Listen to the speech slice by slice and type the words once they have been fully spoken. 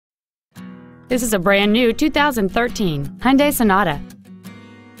This is a brand new 2013 Hyundai Sonata.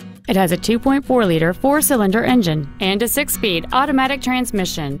 It has a 2.4-liter four-cylinder engine and a 6-speed automatic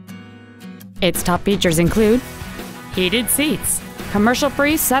transmission. Its top features include heated seats,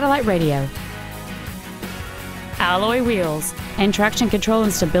 commercial-free satellite radio, alloy wheels, and traction control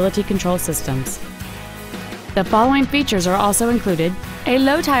and stability control systems. The following features are also included: a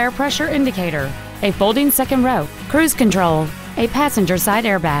low tire pressure indicator, a folding second row, cruise control, a passenger side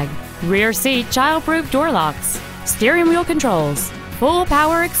airbag, rear seat child-proof door locks, steering wheel controls, full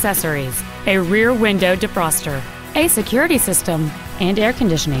power accessories, a rear window defroster, a security system, and air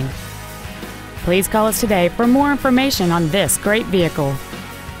conditioning. Please call us today for more information on this great vehicle.